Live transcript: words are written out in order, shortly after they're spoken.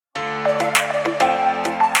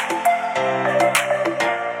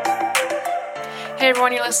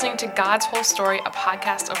everyone, you're listening to God's Whole Story, a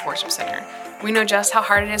podcast of Worship Center. We know just how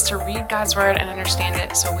hard it is to read God's Word and understand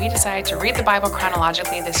it, so we decided to read the Bible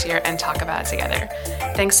chronologically this year and talk about it together.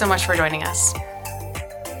 Thanks so much for joining us.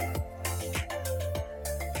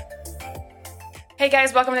 Hey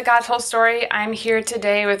guys, welcome to God's Whole Story. I'm here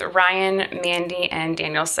today with Ryan, Mandy, and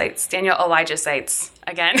Daniel Seitz. Daniel Elijah Seitz,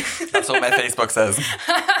 again. That's what my Facebook says.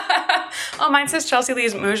 Oh, mine says Chelsea Lee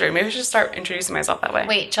Mosier. Maybe I should start introducing myself that way.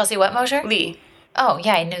 Wait, Chelsea what Mosier? Lee. Oh,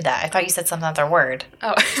 yeah, I knew that. I thought you said some other word.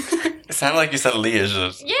 Oh. It sounded like you said Leigh.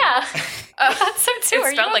 Yeah. I thought so too.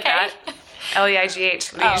 It's spelled like that. Leigh.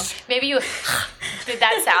 Oh, maybe you did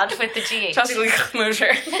that sound with the GH. Chelsea Lee Mosier.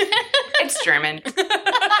 It's German.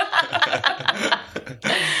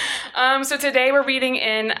 So today we're reading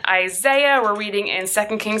in Isaiah, we're reading in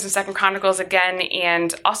 2 Kings and 2 Chronicles again,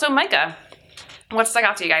 and also Micah. What stuck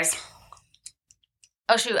out to you guys?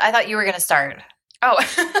 Oh, shoot. I thought you were going to start. Oh.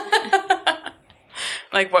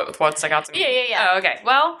 Like what stuck out to me? Yeah. Oh, okay.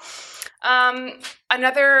 Well,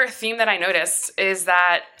 another theme that I noticed is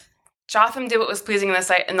that Jotham did what was pleasing in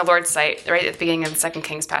the Lord's sight, right at the beginning of the 2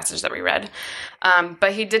 Kings passage that we read.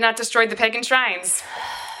 But he did not destroy the pagan shrines.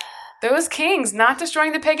 Those kings not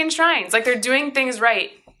destroying the pagan shrines. Like, they're doing things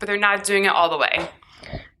right, but they're not doing it all the way.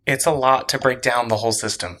 It's a lot to break down the whole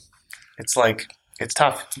system. It's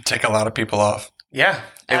tough. Take a lot of people off. Yeah,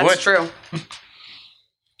 That's true.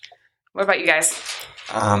 What about you guys?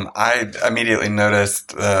 I immediately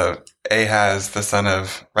noticed Ahaz, the son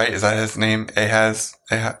of, right? Is that his name? Ahaz?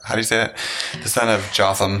 How do you say it? The son of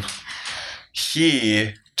Jotham.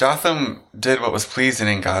 Jotham did what was pleasing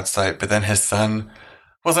in God's sight, but then his son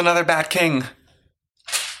was another bad king.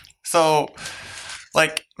 So,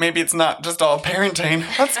 like, maybe it's not just all parenting.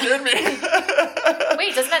 That scared me.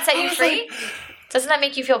 Wait, doesn't that set you free? Doesn't that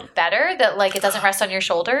make you feel better that, like, it doesn't rest on your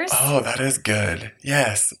shoulders? Oh, that is good.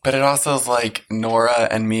 Yes. But it also is like Nora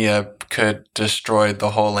and Mia could destroy the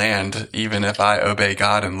whole land even if I obey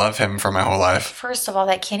God and love him for my whole life. First of all,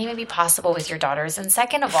 that can't even be possible with your daughters. And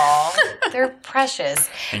second of all, they're precious.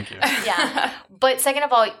 Thank you. Yeah. But second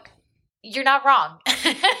of all, you're not wrong.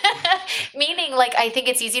 Meaning, like, I think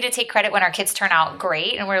it's easy to take credit when our kids turn out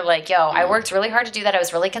great. And we're like, yo, I worked really hard to do that. I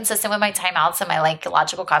was really consistent with my timeouts and my, like,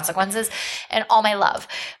 logical consequences and all my love.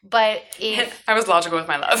 But if... I was logical with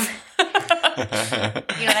my love. You know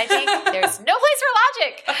what I think? There's no place for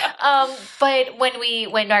logic. But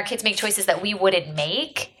when our kids make choices that we wouldn't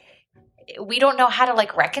make, we don't know how to,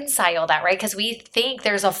 like, reconcile that, right? Because we think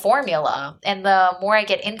there's a formula. And the more I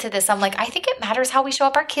get into this, I'm like, I think it matters how we show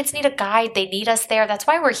up. Our kids need a guide. They need us there. That's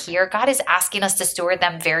why we're here. God is asking us to steward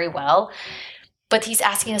them very well. But he's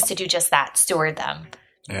asking us to do just that, steward them.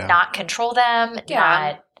 Yeah. Not control them. Yeah.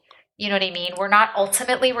 Not, you know what I mean? We're not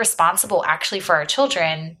ultimately responsible actually for our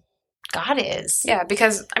children. God is. Yeah,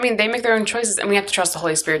 because, I mean, they make their own choices, and we have to trust the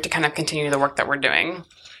Holy Spirit to kind of continue the work that we're doing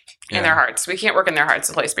in their hearts. We can't work in their hearts.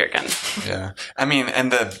 The Holy Spirit can. Yeah. I mean, and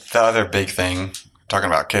the other big thing, talking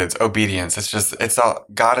about kids, obedience. It's all,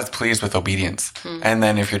 God is pleased with obedience. And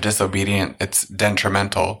then if you're disobedient, it's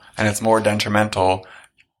detrimental. And it's more detrimental.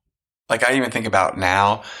 Like, I even think about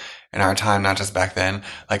now in our time, not just back then,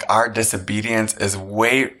 like, our disobedience is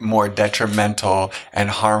way more detrimental and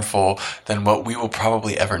harmful than what we will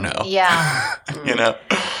probably ever know. Yeah. You know?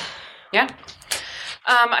 Yeah.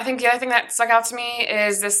 I think the other thing that stuck out to me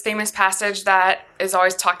is this famous passage that is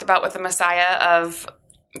always talked about with the Messiah of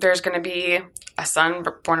there's going to be a son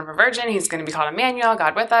born of a virgin. He's going to be called Emmanuel,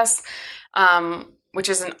 God with us, which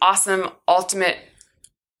is an awesome ultimate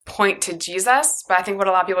point to Jesus. But I think what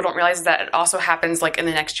a lot of people don't realize is that it also happens, like, in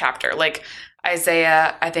the next chapter. Like,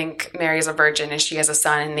 Isaiah, I think Mary is a virgin and she has a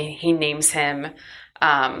son, and he names him.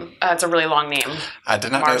 It's a really long name. I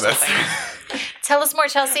did not know this. Tell us more,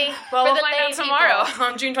 Chelsea. Well, we'll find out tomorrow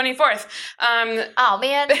on June 24th. Oh,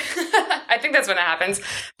 man. I think that's when it happens.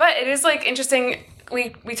 But it is, like, interesting.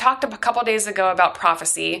 We talked a couple days ago about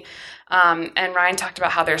prophecy, and Ryan talked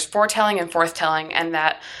about how there's foretelling and forthtelling, and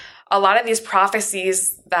that a lot of these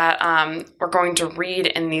prophecies that we're going to read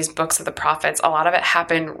in these books of the prophets, a lot of it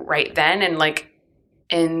happened right then and, like,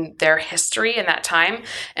 in their history in that time,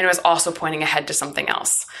 and it was also pointing ahead to something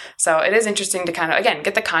else. So it is interesting to kind of, again,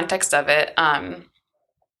 get the context of it.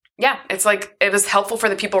 Yeah, it's like, it was helpful for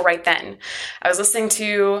the people right then. I was listening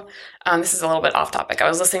to, this is a little bit off topic. I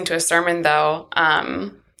was listening to a sermon though,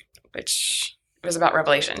 which was about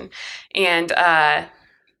Revelation. And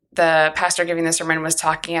the pastor giving the sermon was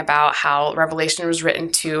talking about how Revelation was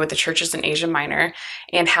written to the churches in Asia Minor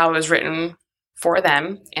and how it was written for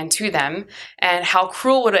them and to them, and how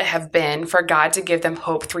cruel would it have been for God to give them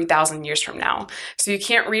hope 3,000 years from now. So you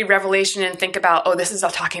can't read Revelation and think about, oh, this is all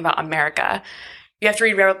talking about America. you have to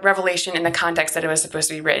read Revelation in the context that it was supposed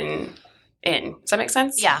to be written in. Does that make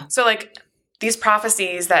sense? Yeah. So like these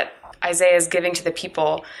prophecies that Isaiah is giving to the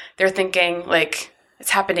people, they're thinking like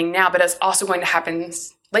it's happening now, but it's also going to happen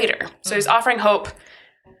later. So he's offering hope.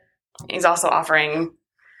 He's also offering,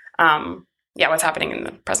 what's happening in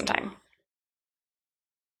the present time.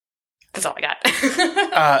 That's all I got.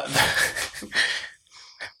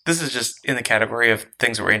 This is just in the category of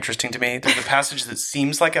things that were interesting to me. There's a passage that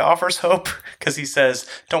seems like it offers hope because he says,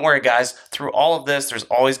 don't worry, guys, through all of this, there's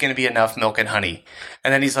always going to be enough milk and honey.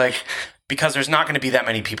 And then he's like, because there's not going to be that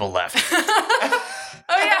many people left.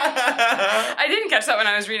 Oh, yeah. I didn't catch that when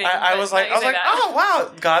I was reading. I was like, oh,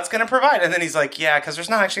 wow, God's going to provide. And then he's like, yeah, because there's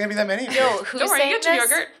not actually going to be that many of you. Yo, who's Don't worry, saying you get your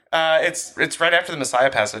this? yogurt. It's right after the Messiah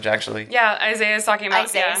passage, actually. Yeah, Isaiah's talking about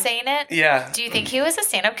Isaiah saying it? Yeah. Do you think he was a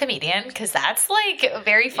stand-up comedian? Because that's like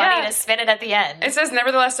very funny to spin it at the end. It says,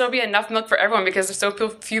 nevertheless, there will be enough milk for everyone because so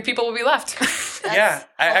few people will be left. Yeah.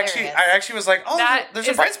 I actually was like, oh, there's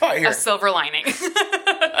a bright spot here. A silver lining.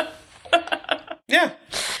 Yeah.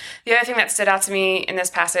 The other thing that stood out to me in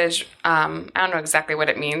this passage, I don't know exactly what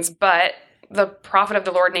it means, but the prophet of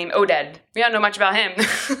the Lord named Oded. We don't know much about him,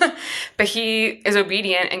 but he is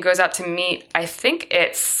obedient and goes out to meet, I think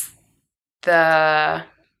it's the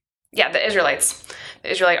Israelites,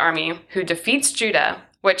 the Israelite army, who defeats Judah,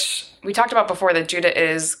 which we talked about before, that Judah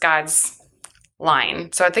is God's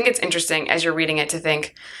line. So I think it's interesting as you're reading it to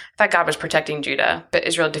think, I thought God was protecting Judah, but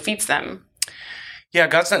Israel defeats them. Yeah,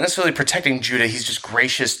 God's not necessarily protecting Judah. He's just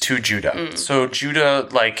gracious to Judah. So Judah,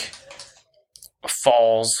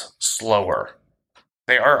 falls slower.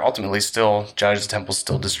 They are ultimately still judged. The temple's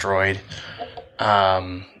still destroyed.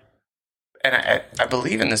 And I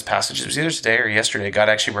believe in this passage, it was either today or yesterday, God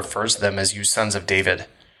actually refers to them as you sons of David.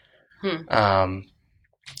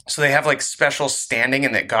 So they have special standing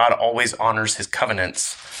in that God always honors his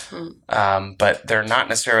covenants. But they're not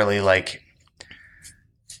necessarily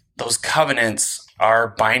those covenants are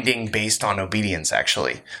binding based on obedience,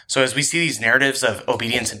 actually. So as we see these narratives of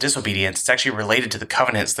obedience and disobedience, it's actually related to the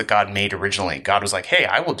covenants that God made originally. God was like, hey,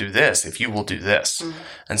 I will do this if you will do this.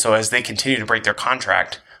 And so as they continue to break their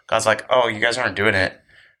contract, God's like, oh, you guys aren't doing it.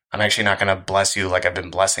 I'm actually not going to bless you like I've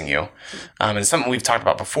been blessing you. And it's something we've talked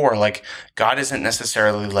about before. God isn't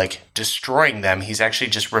necessarily destroying them. He's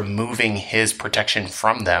actually just removing his protection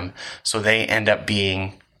from them. So they end up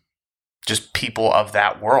being just people of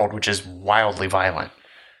that world, which is wildly violent.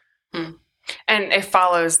 And it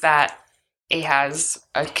follows that Ahaz,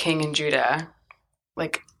 a king in Judah,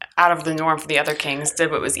 out of the norm for the other kings,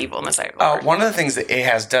 did what was evil in the sight of the Lord. One of the things that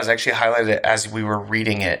Ahaz does, actually highlighted it as we were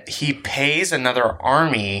reading it, he pays another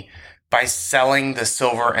army by selling the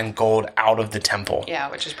silver and gold out of the temple.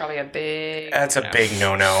 Yeah, which is probably a big a big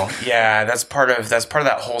no-no. Yeah, that's part of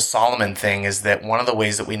that whole Solomon thing, is that one of the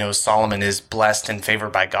ways that we know Solomon is blessed and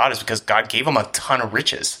favored by God is because God gave him a ton of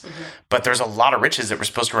riches. But there's a lot of riches that were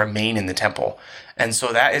supposed to remain in the temple. And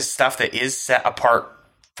so that is stuff that is set apart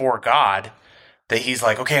for God, that he's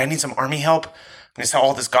like, okay, I need some army help. I'm going to sell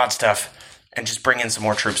all this God stuff and just bring in some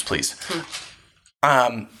more troops, please.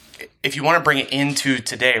 If you want to bring it into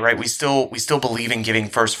today, right, we still believe in giving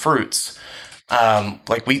first fruits.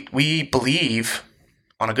 We believe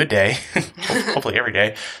on a good day, hopefully every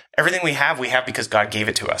day, everything we have because God gave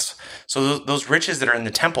it to us. So those riches that are in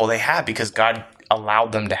the temple, they have because God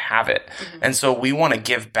allowed them to have it. And so we want to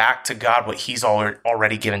give back to God what he's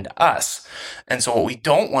already given to us. And so what we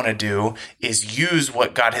don't want to do is use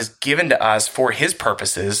what God has given to us for his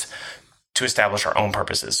purposes to establish our own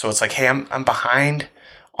purposes. So it's like, hey, I'm behind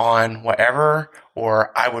on whatever,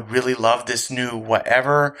 or I would really love this new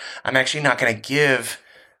whatever. I'm actually not going to give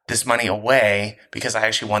this money away because I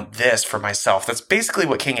actually want this for myself. That's basically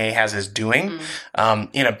what King Ahaz is doing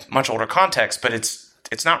in a much older context, but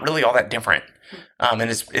it's not really all that different. And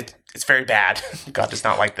it's very bad. God does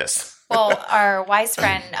not like this. Well, our wise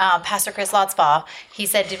friend, Pastor Chris Lotzbaugh, he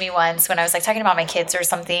said to me once when I was talking about my kids or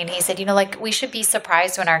something, he said, we should be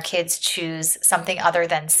surprised when our kids choose something other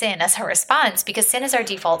than sin as a response, because sin is our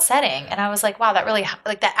default setting. And I was like, wow, that really,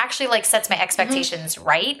 that actually sets my expectations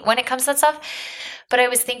right when it comes to that stuff. But I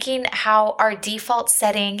was thinking how our default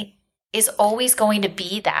setting is always going to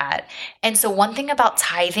be that. And so one thing about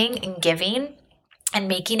tithing and giving and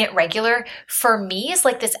making it regular, for me, is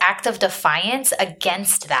this act of defiance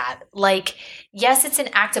against that. Yes, it's an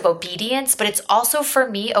act of obedience, but it's also for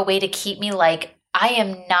me a way to keep me I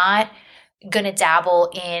am not going to dabble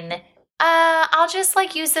in, I'll just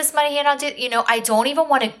use this money and I'll do, I don't even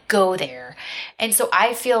want to go there. And so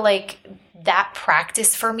I feel that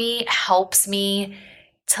practice for me helps me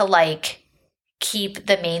to keep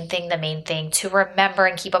the main thing, to remember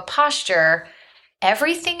and keep a posture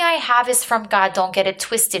everything I have is from God. Don't get it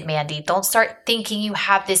twisted, Mandy. Don't start thinking you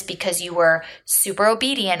have this because you were super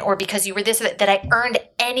obedient or because you were this, that I earned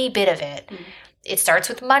any bit of it. It starts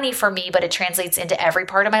with money for me, but it translates into every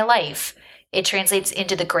part of my life. It translates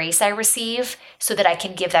into the grace I receive so that I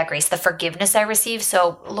can give that grace, the forgiveness I receive.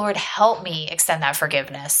 So Lord, help me extend that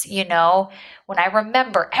forgiveness. You know, when I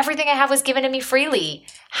remember everything I have was given to me freely,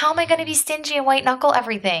 how am I going to be stingy and white knuckle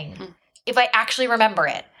everything if I actually remember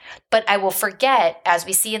it? But I will forget, as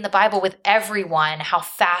we see in the Bible with everyone, how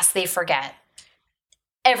fast they forget.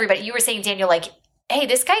 Everybody, you were saying, Daniel, like, hey,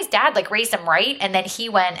 this guy's dad like raised him right. And then he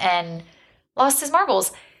went and lost his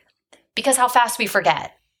marbles because how fast we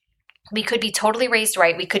forget. We could be totally raised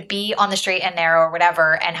right. We could be on the straight and narrow or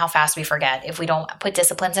whatever, and how fast we forget if we don't put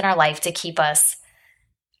disciplines in our life to keep us,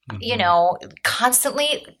 you know,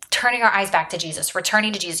 constantly turning our eyes back to Jesus,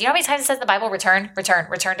 returning to Jesus. You know how many times it says in the Bible, return to God,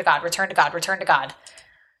 return to God, return to God.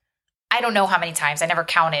 I don't know how many times. I never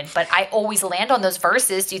counted, but I always land on those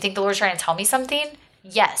verses. Do you think the Lord's trying to tell me something?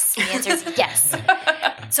 Yes. The answer is yes.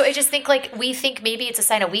 So I just think like we think maybe it's a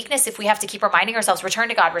sign of weakness if we have to keep reminding ourselves, return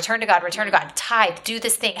to God, return to God, return to God, tithe, do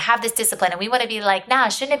this thing, have this discipline. And we want to be like, nah,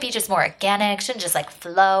 shouldn't it be just more organic? Shouldn't just like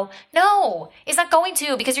flow? No, it's not going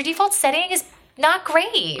to because your default setting is not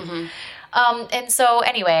great. And so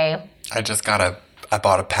anyway. I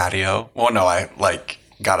bought a patio. Well, no, I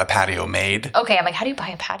got a patio made. Okay, I'm like, how do you buy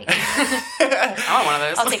a patio? I want one of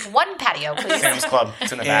those. I'll take one patio, please. Sam's Club.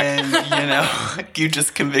 It's in the back. And, you know, you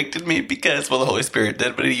just convicted me because, well, the Holy Spirit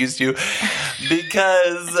did, but he used you.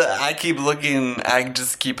 Because I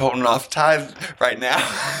just keep holding off tithe right now.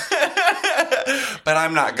 But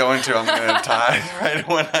I'm not going to. I'm going to tithe right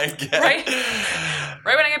when I get...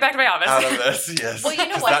 Right when I get back to my office. Out of this, yes. Well, you know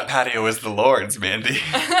because what? that patio is the Lord's, Mandy.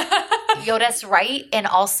 Yo, that's right. And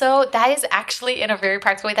also, that is actually in a very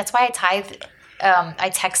practical way. That's why I tithe. I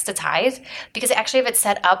text to tithe because I actually have it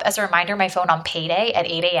set up as a reminder on my phone on payday at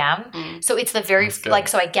 8 a.m. So it's the very,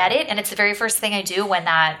 so I get it. And it's the very first thing I do when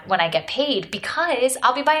I get paid because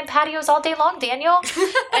I'll be buying patios all day long, Daniel.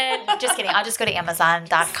 And just kidding. I'll just go to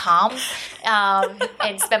Amazon.com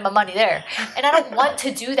and spend my money there. And I don't want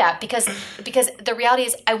to do that because the reality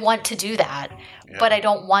is I want to do that. But I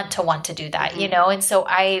don't want to do that, you know? And so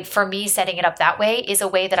for me, setting it up that way is a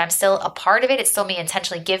way that I'm still a part of it. It's still me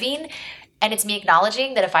intentionally giving. And it's me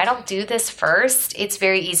acknowledging that if I don't do this first, it's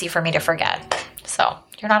very easy for me to forget. So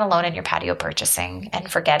you're not alone in your patio purchasing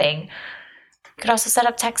and forgetting. You could also set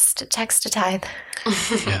up text to tithe.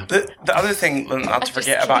 Yeah. The other thing not to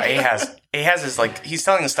forget about Ahaz is like he's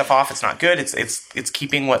selling the stuff off. It's not good. It's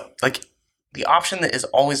keeping what like the option that is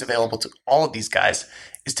always available to all of these guys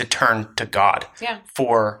is to turn to God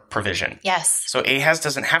for provision. Yes. So Ahaz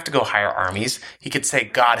doesn't have to go hire armies. He could say,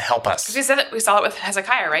 God, help us. We saw it with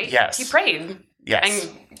Hezekiah, right? Yes. He prayed. Yes.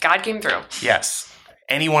 And God came through. Yes.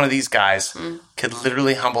 Any one of these guys could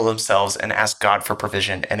literally humble themselves and ask God for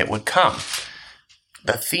provision, and it would come.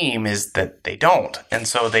 The theme is that they don't. And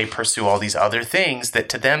so they pursue all these other things that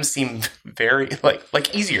to them seem very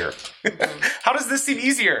like easier. How does this seem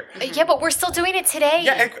easier? Yeah, but we're still doing it today.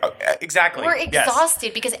 Yeah, exactly. We're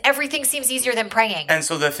exhausted because everything seems easier than praying. And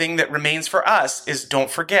so the thing that remains for us is don't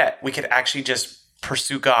forget, we could actually just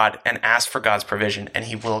pursue God and ask for God's provision, and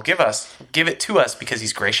he will give it to us because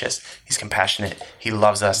he's gracious, he's compassionate, he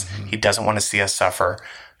loves us, he doesn't want to see us suffer.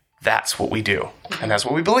 That's what we do, and that's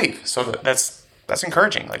what we believe. So that's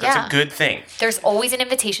encouraging. Like, that's a good thing. There's always an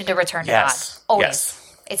invitation to return to God. Always.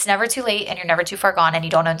 Yes. It's never too late, and you're never too far gone, and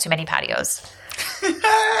you don't own too many patios. I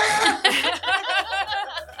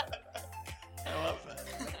love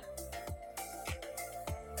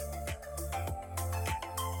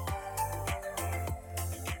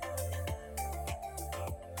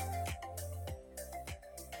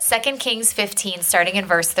that. 2 Kings 15, starting in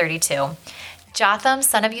verse 32. Jotham,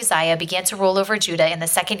 son of Uzziah, began to rule over Judah in the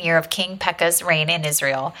second year of King Pekah's reign in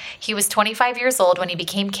Israel. He was 25 years old when he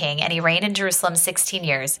became king, and he reigned in Jerusalem 16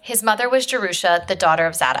 years. His mother was Jerusha, the daughter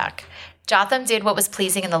of Zadok. Jotham did what was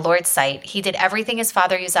pleasing in the Lord's sight. He did everything his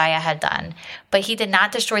father Uzziah had done. But he did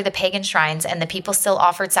not destroy the pagan shrines, and the people still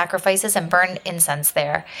offered sacrifices and burned incense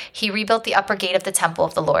there. He rebuilt the upper gate of the temple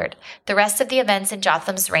of the Lord. The rest of the events in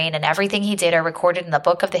Jotham's reign and everything he did are recorded in the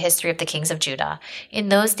book of the history of the kings of Judah. In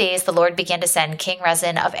those days, the Lord began to send King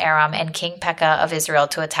Rezin of Aram and King Pekah of Israel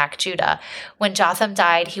to attack Judah. When Jotham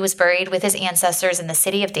died, he was buried with his ancestors in the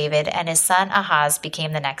city of David, and his son Ahaz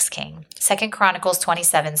became the next king. 2 Chronicles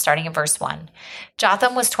 27, starting in verse 1.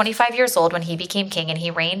 Jotham was 25 years old when he became king, and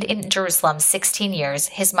he reigned in Jerusalem 16 years.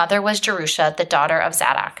 His mother was Jerusha, the daughter of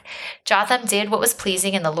Zadok. Jotham did what was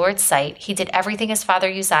pleasing in the Lord's sight. He did everything his father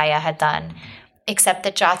Uzziah had done. except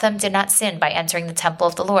that Jotham did not sin by entering the temple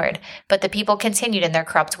of the Lord, but the people continued in their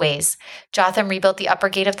corrupt ways. Jotham rebuilt the upper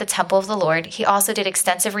gate of the temple of the Lord. He also did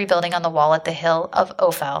extensive rebuilding on the wall at the hill of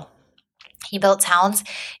Ophel. He built towns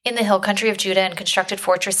in the hill country of Judah and constructed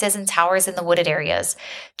fortresses and towers in the wooded areas.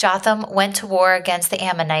 Jotham went to war against the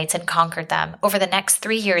Ammonites and conquered them. Over the next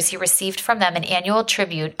 3 years, he received from them an annual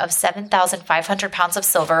tribute of 7,500 pounds of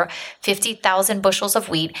silver, 50,000 bushels of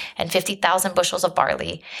wheat, and 50,000 bushels of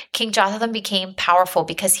barley. King Jotham became powerful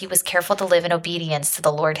because he was careful to live in obedience to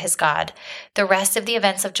the Lord his God. The rest of the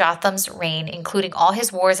events of Jotham's reign, including all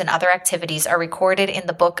his wars and other activities, are recorded in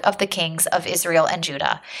the book of the kings of Israel and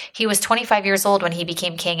Judah. He was 25 years old when he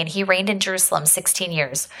became king, and he reigned in Jerusalem 16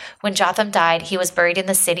 years. When Jotham died, he was buried in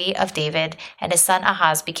the city of David, and his son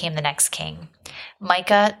Ahaz became the next king.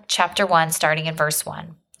 Micah chapter 1, starting in verse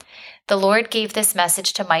 1. The Lord gave this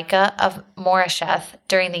message to Micah of Moresheth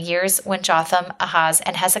during the years when Jotham, Ahaz,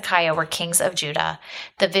 and Hezekiah were kings of Judah.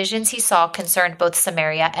 The visions he saw concerned both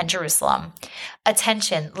Samaria and Jerusalem.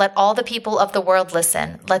 Attention, let all the people of the world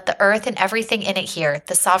listen. Let the earth and everything in it hear.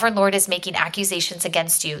 The sovereign Lord is making accusations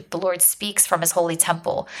against you. The Lord speaks from his holy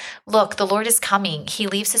temple. Look, the Lord is coming. He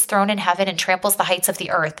leaves his throne in heaven and tramples the heights of the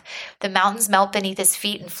earth. The mountains melt beneath his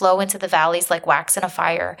feet and flow into the valleys like wax in a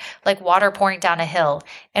fire, like water pouring down a hill.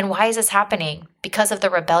 And why is this happening? Because of the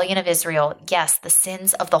rebellion of Israel, yes, the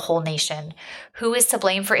sins of the whole nation. Who is to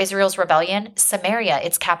blame for Israel's rebellion? Samaria,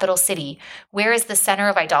 its capital city. Where is the center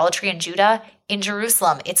of idolatry in Judah? In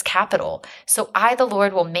Jerusalem, its capital. So I, the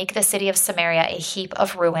Lord, will make the city of Samaria a heap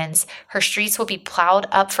of ruins. Her streets will be plowed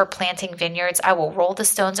up for planting vineyards. I will roll the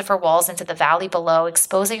stones of her walls into the valley below,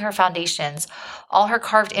 exposing her foundations. All her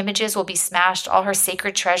carved images will be smashed. All her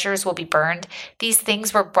sacred treasures will be burned. These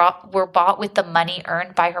things were bought with the money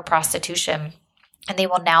earned by her prostitution, and they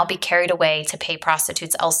will now be carried away to pay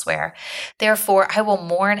prostitutes elsewhere. Therefore, I will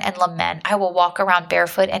mourn and lament. I will walk around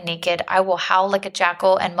barefoot and naked. I will howl like a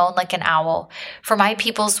jackal and moan like an owl. For my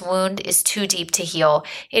people's wound is too deep to heal.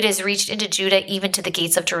 It has reached into Judah, even to the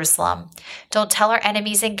gates of Jerusalem. Don't tell our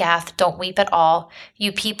enemies in Gath, don't weep at all.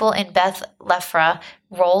 You people in Beth Lephra,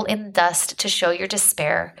 roll in the dust to show your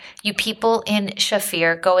despair. You people in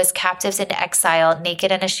Shaphir, go as captives into exile,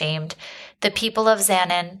 naked and ashamed. The people of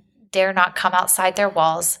Zanan dare not come outside their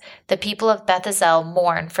walls. The people of Beth Ezel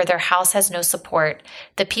mourn, for their house has no support.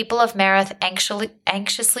 The people of Marath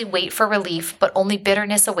anxiously wait for relief, but only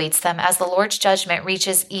bitterness awaits them as the Lord's judgment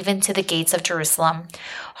reaches even to the gates of Jerusalem.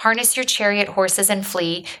 Harness your chariot horses and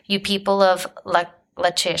flee, you people of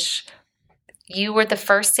Lachish. You were the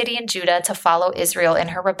first city in Judah to follow Israel in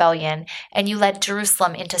her rebellion, and you led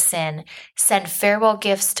Jerusalem into sin. Send farewell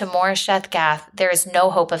gifts to Moresheth Gath. There is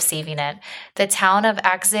no hope of saving it. The town of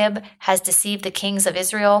Akzib has deceived the kings of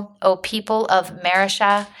Israel. O people of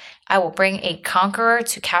Mareshah, I will bring a conqueror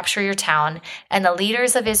to capture your town, and the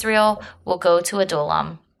leaders of Israel will go to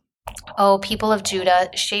Adullam. O people of Judah,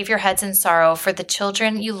 shave your heads in sorrow, for the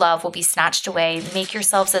children you love will be snatched away. Make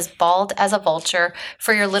yourselves as bald as a vulture,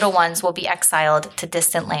 for your little ones will be exiled to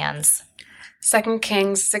distant lands. 2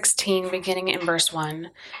 Kings 16, beginning in verse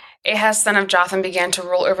 1. Ahaz, son of Jotham, began to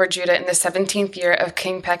rule over Judah in the 17th year of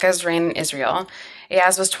King Pekah's reign in Israel.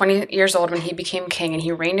 Ahaz was 20 years old when he became king, and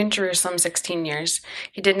he reigned in Jerusalem 16 years.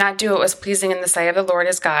 He did not do what was pleasing in the sight of the Lord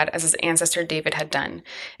his God, as his ancestor David had done.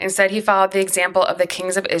 Instead, he followed the example of the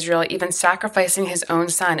kings of Israel, even sacrificing his own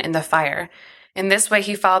son in the fire. In this way,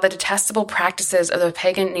 he followed the detestable practices of the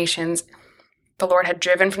pagan nations the Lord had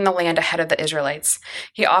driven from the land ahead of the Israelites.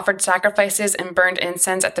 He offered sacrifices and burned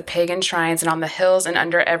incense at the pagan shrines and on the hills and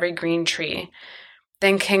under every green tree.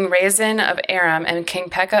 Then King Rezin of Aram and King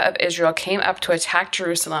Pekah of Israel came up to attack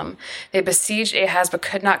Jerusalem. They besieged Ahaz but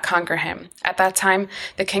could not conquer him. At that time,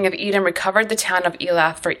 the king of Edom recovered the town of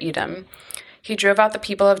Elath for Edom. He drove out the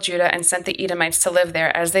people of Judah and sent the Edomites to live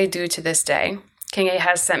there, as they do to this day. King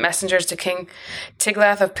Ahaz sent messengers to King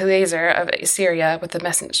Tiglath-Pileser of Assyria with the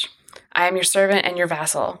message, I am your servant and your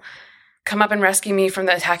vassal. Come up and rescue me from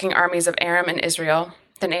the attacking armies of Aram and Israel.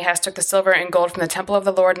 Then Ahaz took the silver and gold from the temple of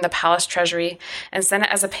the Lord and the palace treasury and sent it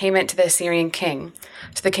as a payment to the Assyrian king.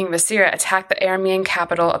 So the king of Assyria attacked the Aramean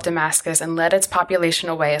capital of Damascus and led its population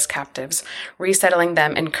away as captives, resettling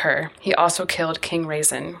them in Kir. He also killed King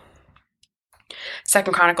Rezin. 2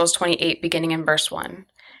 Chronicles 28, beginning in verse 1.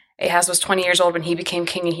 Ahaz was 20 years old when he became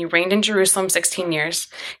king, and he reigned in Jerusalem 16 years.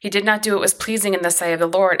 He did not do what was pleasing in the sight of the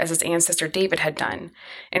Lord, as his ancestor David had done.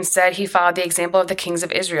 Instead, he followed the example of the kings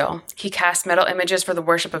of Israel. He cast metal images for the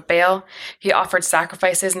worship of Baal. He offered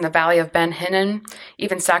sacrifices in the valley of Ben Hinnom,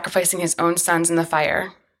 even sacrificing his own sons in the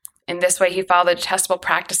fire. In this way, he followed the detestable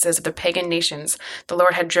practices of the pagan nations the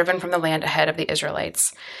Lord had driven from the land ahead of the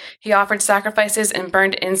Israelites. He offered sacrifices and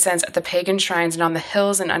burned incense at the pagan shrines and on the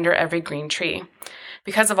hills and under every green tree.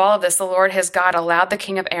 Because of all of this, the Lord his God allowed the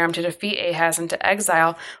king of Aram to defeat Ahaz and to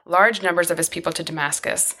exile large numbers of his people to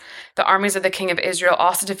Damascus. The armies of the king of Israel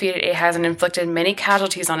also defeated Ahaz and inflicted many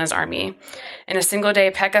casualties on his army. In a single day,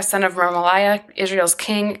 Pekah, son of Remaliah, Israel's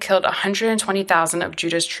king, killed 120,000 of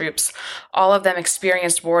Judah's troops, all of them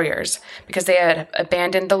experienced warriors, because they had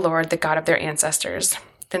abandoned the Lord, the God of their ancestors.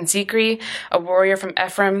 Then Zikri, a warrior from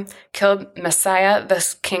Ephraim, killed Messiah,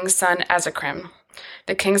 the king's son, Azikrim,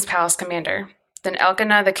 the king's palace commander. Then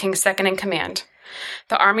Elkanah, the king's second in command.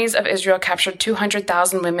 The armies of Israel captured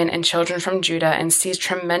 200,000 women and children from Judah and seized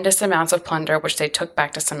tremendous amounts of plunder, which they took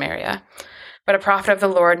back to Samaria. But a prophet of the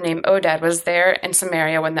Lord named Oded was there in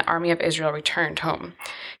Samaria when the army of Israel returned home.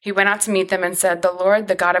 He went out to meet them and said, "The Lord,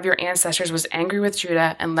 the God of your ancestors, was angry with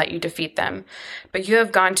Judah and let you defeat them. But you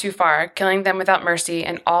have gone too far, killing them without mercy,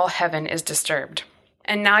 and all heaven is disturbed.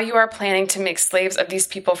 And now you are planning to make slaves of these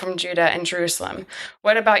people from Judah and Jerusalem.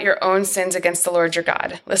 What about your own sins against the Lord your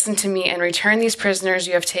God? Listen to me and return these prisoners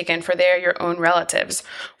you have taken, for they are your own relatives.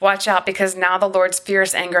 Watch out, because now the Lord's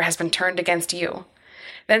fierce anger has been turned against you."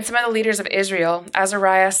 Then some of the leaders of Israel,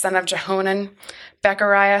 Azariah son of Jehonan,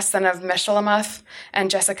 Bechariah son of Meshillemoth,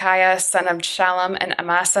 and Jesikiah son of Shallum, and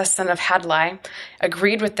Amasa son of Hadlai,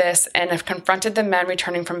 agreed with this and have confronted the men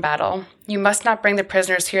returning from battle. "You must not bring the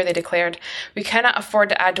prisoners here," they declared. "We cannot afford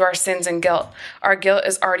to add to our sins and guilt. Our guilt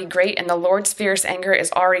is already great, and the Lord's fierce anger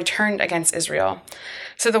is already turned against Israel."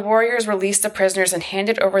 So the warriors released the prisoners and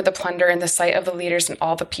handed over the plunder in the sight of the leaders and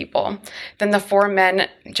all the people. Then the 4 men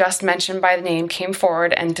just mentioned by name came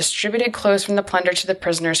forward and distributed clothes from the plunder to the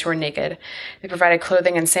prisoners who were naked. They provided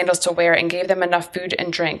clothing and sandals to wear and gave them enough food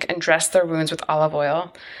and drink and dressed their wounds with olive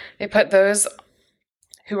oil. They put those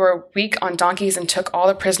who were weak on donkeys and took all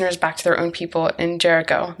the prisoners back to their own people in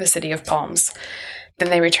Jericho, the city of palms. Then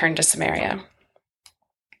they returned to Samaria.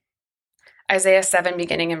 Isaiah 7,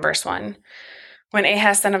 beginning in verse 1. When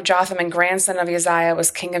Ahaz, son of Jotham and grandson of Uzziah,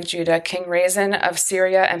 was king of Judah, King Rezin of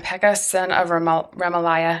Syria and Pekah, son of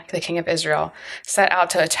Remaliah, the king of Israel, set out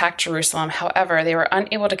to attack Jerusalem. However, they were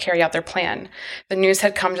unable to carry out their plan. The news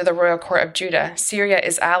had come to the royal court of Judah: Syria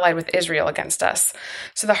is allied with Israel against us.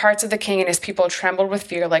 So the hearts of the king and his people trembled with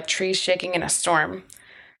fear like trees shaking in a storm.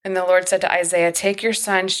 Then the Lord said to Isaiah, "Take your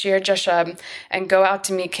son Shear-Jashub and go out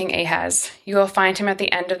to meet King Ahaz. You will find him at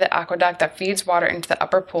the end of the aqueduct that feeds water into the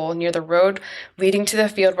upper pool near the road leading to the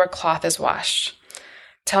field where cloth is washed.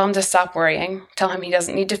 Tell him to stop worrying. Tell him he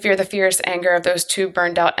doesn't need to fear the fierce anger of those 2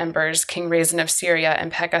 burned-out embers, King Rezin of Syria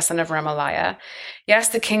and Pekah, son of Remaliah. Yes,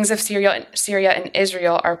 the kings of Syria and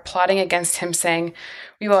Israel are plotting against him, saying,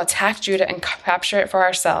 'We will attack Judah and capture it for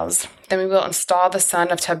ourselves. Then we will install the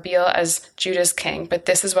son of Tabeel as Judah's king.' But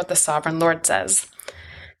this is what the sovereign Lord says.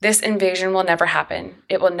 This invasion will never happen.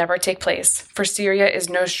 It will never take place. For Syria is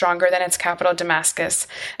no stronger than its capital Damascus,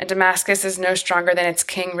 and Damascus is no stronger than its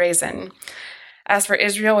king Rezin. As for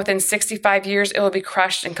Israel, within 65 years it will be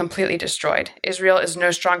crushed and completely destroyed. Israel is no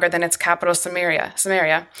stronger than its capital Samaria,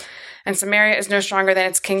 and Samaria is no stronger than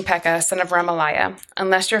its king Pekah, son of Remaliah.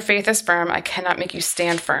 Unless your faith is firm, I cannot make you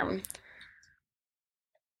stand firm."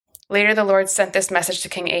 Later the Lord sent this message to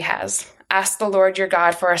King Ahaz: "Ask the Lord your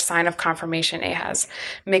God for a sign of confirmation, Ahaz.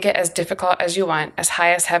 Make it as difficult as you want, as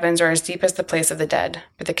high as heavens or as deep as the place of the dead."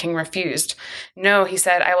 But the king refused. "No," he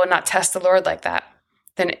said, "I will not test the Lord like that."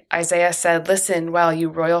 Then Isaiah said, "Listen well, you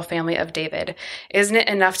royal family of David. Isn't it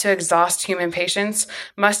enough to exhaust human patience?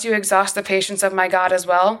 Must you exhaust the patience of my God as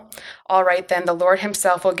well? All right, then, the Lord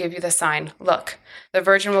himself will give you the sign. Look, the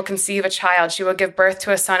virgin will conceive a child. She will give birth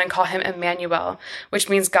to a son and call him Emmanuel, which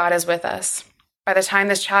means God is with us. By the time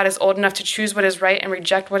this child is old enough to choose what is right and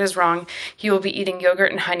reject what is wrong, he will be eating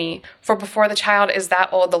yogurt and honey. For before the child is that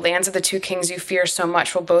old, the lands of the 2 kings you fear so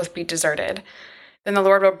much will both be deserted. Then the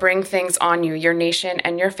Lord will bring things on you, your nation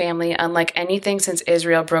and your family, unlike anything since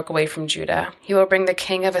Israel broke away from Judah. He will bring the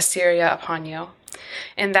king of Assyria upon you.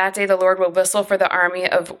 In that day the Lord will whistle for the army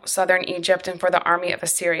of southern Egypt and for the army of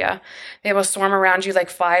Assyria. They will swarm around you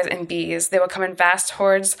like flies and bees. They will come in vast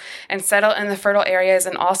hordes and settle in the fertile areas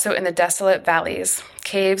and also in the desolate valleys,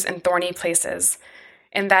 caves, and thorny places.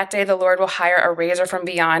 In that day the Lord will hire a razor from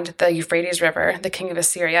beyond the Euphrates River, the king of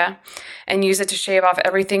Assyria, and use it to shave off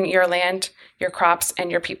everything, your land, your crops,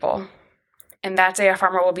 and your people. In that day a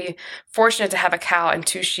farmer will be fortunate to have a cow and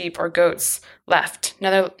 2 sheep or goats left.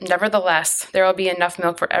 Nevertheless, there will be enough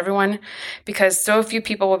milk for everyone, because so few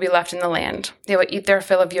people will be left in the land. They will eat their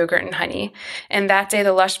fill of yogurt and honey. In that day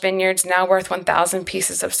the lush vineyards, now worth 1,000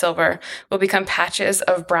 pieces of silver, will become patches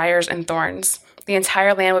of briars and thorns. The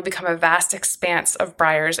entire land would become a vast expanse of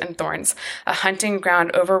briars and thorns, a hunting ground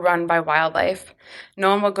overrun by wildlife. No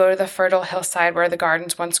one will go to the fertile hillside where the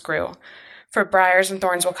gardens once grew, for briars and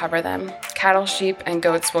thorns will cover them. Cattle, sheep, and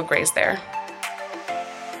goats will graze there.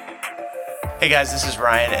 Hey guys, this is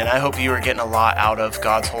Ryan, and I hope you are getting a lot out of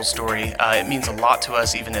God's whole story. It means a lot to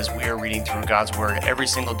us even as we are reading through God's Word every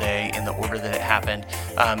single day in the order that it happened.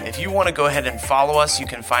 If you want to go ahead and follow us, you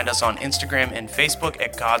can find us on Instagram and Facebook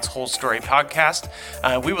at God's Whole Story Podcast.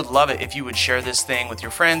 We would love it if you would share this thing with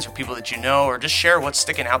your friends or people that you know, or just share what's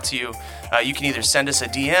sticking out to you. You can either send us a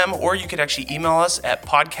DM, or you could actually email us at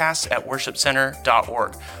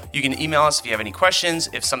podcast@worshipcenter.org. You can email us if you have any questions,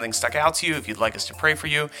 if something stuck out to you, if you'd like us to pray for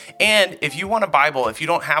you. And if you want a Bible, if you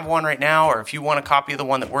don't have one right now, or if you want a copy of the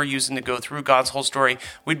one that we're using to go through God's whole story,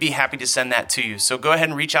 we'd be happy to send that to you. So go ahead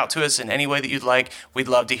and reach out to us in any way that you'd like. We'd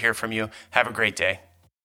love to hear from you. Have a great day.